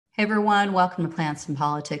Hey everyone, welcome to Plants and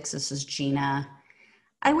Politics. This is Gina.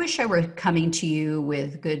 I wish I were coming to you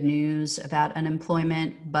with good news about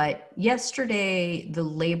unemployment, but yesterday the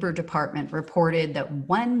Labor Department reported that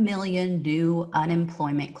 1 million new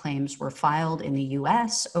unemployment claims were filed in the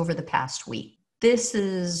US over the past week. This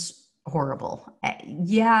is horrible.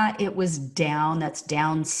 Yeah, it was down. That's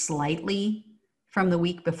down slightly from the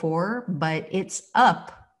week before, but it's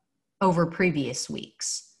up over previous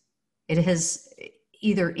weeks. It has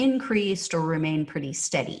either increased or remained pretty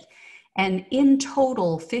steady. And in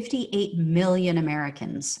total, 58 million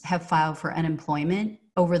Americans have filed for unemployment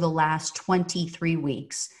over the last 23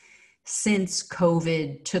 weeks since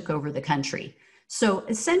COVID took over the country. So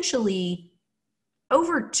essentially,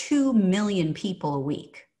 over 2 million people a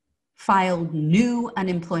week filed new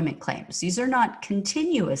unemployment claims. These are not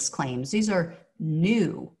continuous claims, these are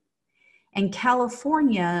new. And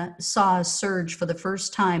California saw a surge for the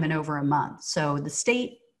first time in over a month. So the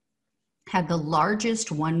state had the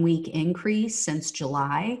largest 1 week increase since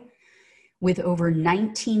July, with over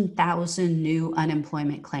 19,000 new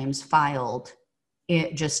unemployment claims filed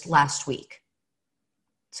just last week.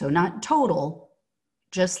 So not total,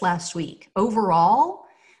 just last week. Overall,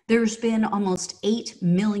 there's been almost 8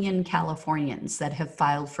 million Californians that have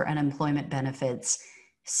filed for unemployment benefits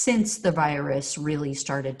since the virus really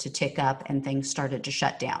started to tick up and things started to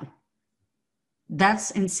shut down.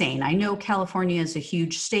 That's insane. I know California is a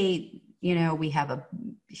huge state. You know, we have a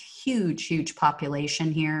huge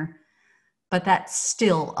population here, but that's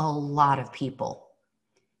still a lot of people.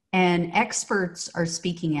 And experts are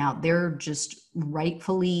speaking out. They're just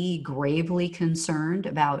rightfully, gravely concerned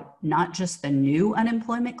about not just the new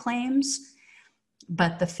unemployment claims,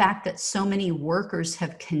 but the fact that so many workers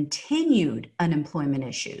have continued unemployment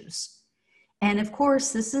issues. And of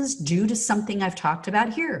course, this is due to something I've talked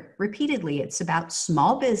about here repeatedly. It's about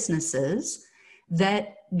small businesses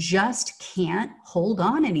that just can't hold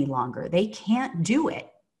on any longer. They can't do it.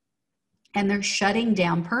 And they're shutting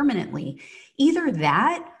down permanently. Either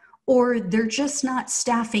that, or they're just not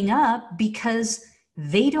staffing up because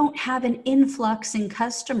they don't have an influx in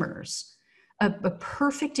customers. A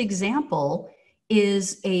perfect example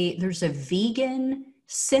is there's a vegan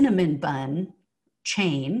cinnamon bun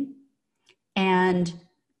chain, and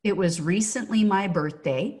it was recently my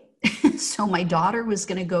birthday. So my daughter was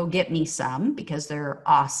going to go get me some because they're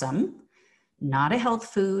awesome. Not a health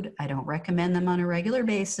food. I don't recommend them on a regular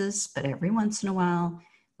basis, but every once in a while,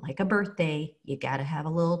 like a birthday, you got to have a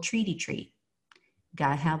little treaty treat. Got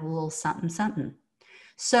to have a little something.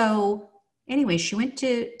 So anyway, she went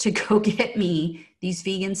to go get me these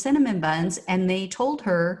vegan cinnamon buns, and they told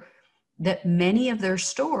her that many of their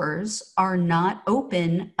stores are not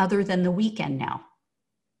open other than the weekend now.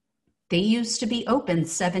 They used to be open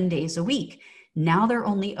 7 days a week. Now they're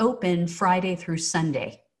only open Friday through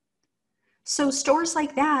Sunday. So stores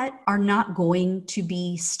like that are not going to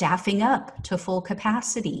be staffing up to full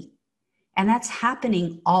capacity. And that's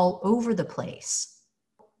happening all over the place.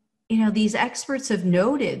 You know, these experts have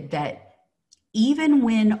noted that even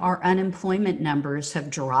when our unemployment numbers have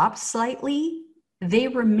dropped slightly, they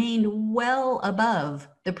remain well above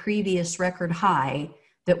the previous record high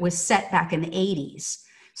that was set back in the 80s.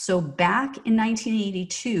 So back in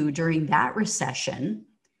 1982, during that recession,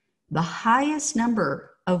 the highest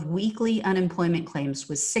number of weekly unemployment claims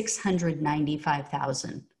was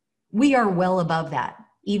 695,000. We are well above that,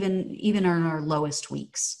 even on our lowest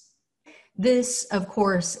weeks. This, of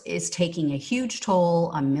course, is taking a huge toll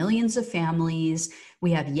on millions of families.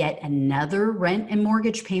 We have yet another rent and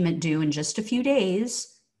mortgage payment due in just a few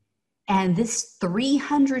days. And this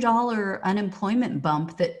 $300 unemployment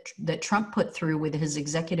bump that Trump put through with his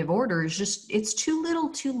executive order is it's too little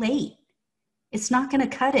too late. It's not going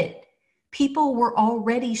to cut it. People were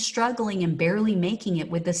already struggling and barely making it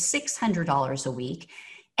with the $600 a week.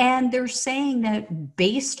 And they're saying that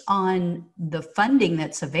based on the funding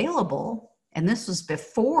that's available, and this was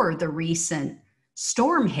before the recent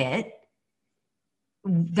storm hit,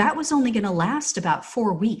 that was only going to last about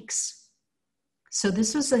 4 weeks. So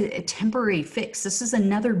this was a temporary fix. This is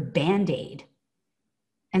another Band-Aid.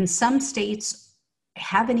 And some states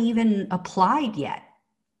haven't even applied yet.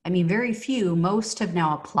 I mean, very few. Most have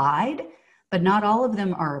now applied, but not all of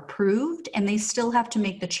them are approved, and they still have to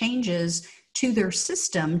make the changes to their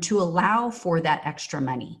system to allow for that extra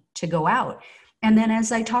money to go out. And then,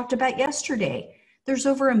 as I talked about yesterday, there's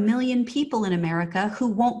over 1 million people in America who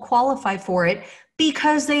won't qualify for it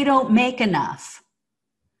because they don't make enough.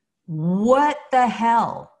 What the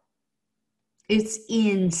hell? It's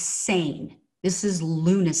insane. This is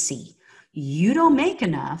lunacy. You don't make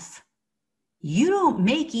enough. you don't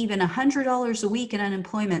make even $100 a week in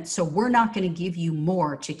unemployment, so we're not going to give you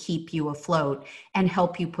more to keep you afloat and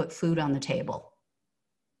help you put food on the table.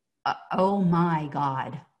 Oh my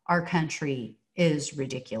God, our country is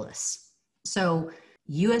ridiculous. So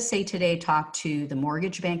USA Today talked to the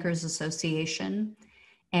Mortgage Bankers Association,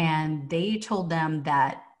 and they told them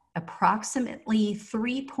that approximately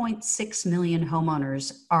 3.6 million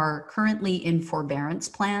homeowners are currently in forbearance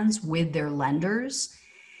plans with their lenders.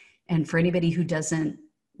 And for anybody who doesn't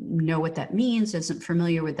know what that means, isn't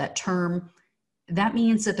familiar with that term, that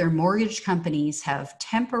means that their mortgage companies have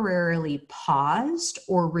temporarily paused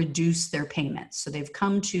or reduced their payments. So they've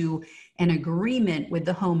come to an agreement with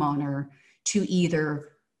the homeowner to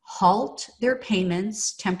either halt their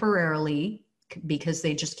payments temporarily because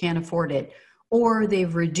they just can't afford it, or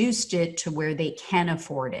they've reduced it to where they can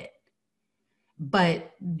afford it.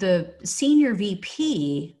 But the senior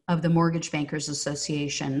VP of the Mortgage Bankers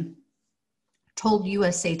Association told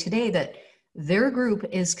USA Today that their group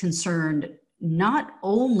is concerned not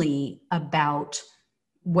only about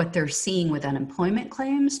what they're seeing with unemployment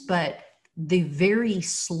claims, but the very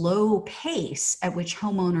slow pace at which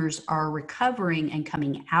homeowners are recovering and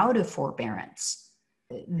coming out of forbearance.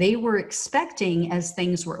 They were expecting, as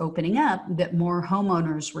things were opening up, that more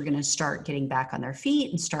homeowners were going to start getting back on their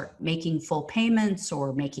feet and start making full payments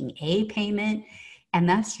or making a payment. And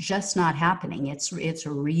that's just not happening. It's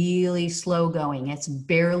really slow going. It's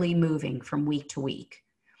barely moving from week to week.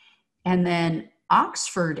 And then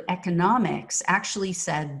Oxford Economics actually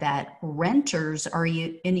said that renters are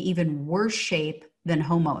in even worse shape than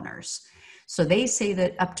homeowners. So they say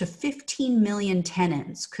that up to 15 million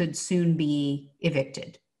tenants could soon be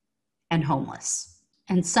evicted and homeless.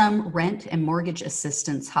 And some rent and mortgage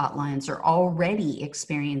assistance hotlines are already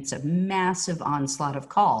experiencing a massive onslaught of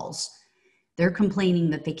calls. They're complaining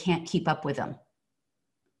that they can't keep up with them.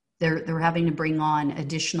 They're having to bring on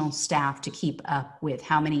additional staff to keep up with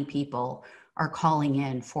how many people are calling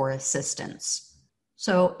in for assistance.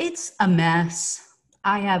 So it's a mess.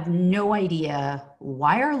 I have no idea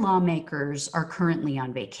why our lawmakers are currently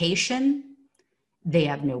on vacation. They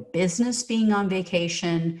have no business being on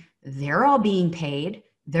vacation. They're all being paid.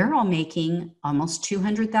 They're all making almost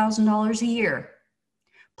 $200,000 a year.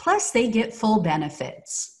 Plus, they get full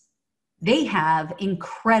benefits. They have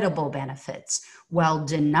incredible benefits while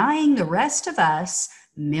denying the rest of us,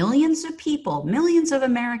 millions of people, millions of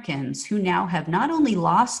Americans who now have not only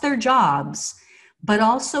lost their jobs, but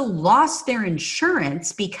also lost their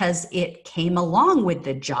insurance because it came along with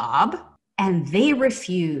the job, and they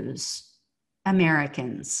refuse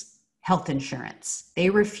Americans health insurance.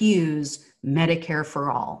 They refuse Medicare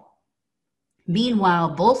for all.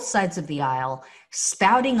 Meanwhile, both sides of the aisle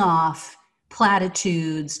spouting off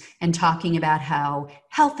platitudes and talking about how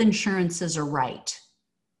health insurance is a right,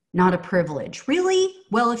 not a privilege. Really?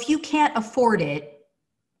 Well, if you can't afford it,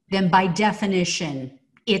 then by definition,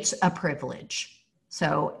 it's a privilege.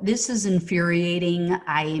 So this is infuriating.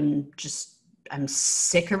 I'm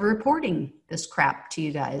sick of reporting this crap to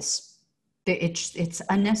you guys. It's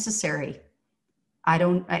unnecessary.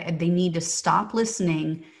 They need to stop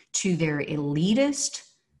listening to their elitist,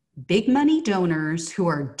 big money donors who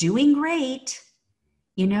are doing great.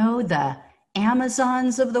 You know, the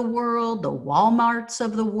Amazons of the world, the Walmarts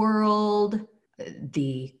of the world,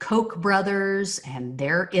 the Koch brothers and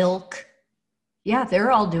their ilk. Yeah,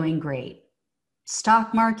 they're all doing great.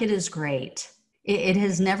 Stock market is great. It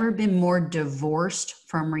has never been more divorced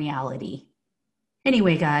from reality.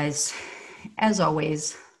 Anyway, guys, as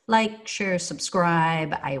always, like, share,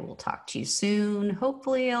 subscribe. I will talk to you soon.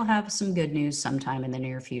 Hopefully, I'll have some good news sometime in the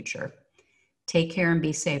near future. Take care and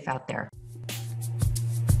be safe out there.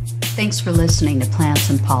 Thanks for listening to Plants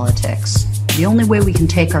and Politics. The only way we can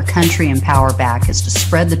take our country and power back is to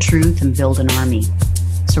spread the truth and build an army.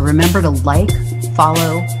 So remember to like,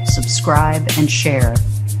 follow, subscribe, and share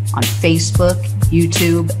on Facebook,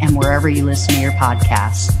 YouTube, and wherever you listen to your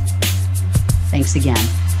podcasts. Thanks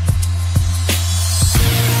again.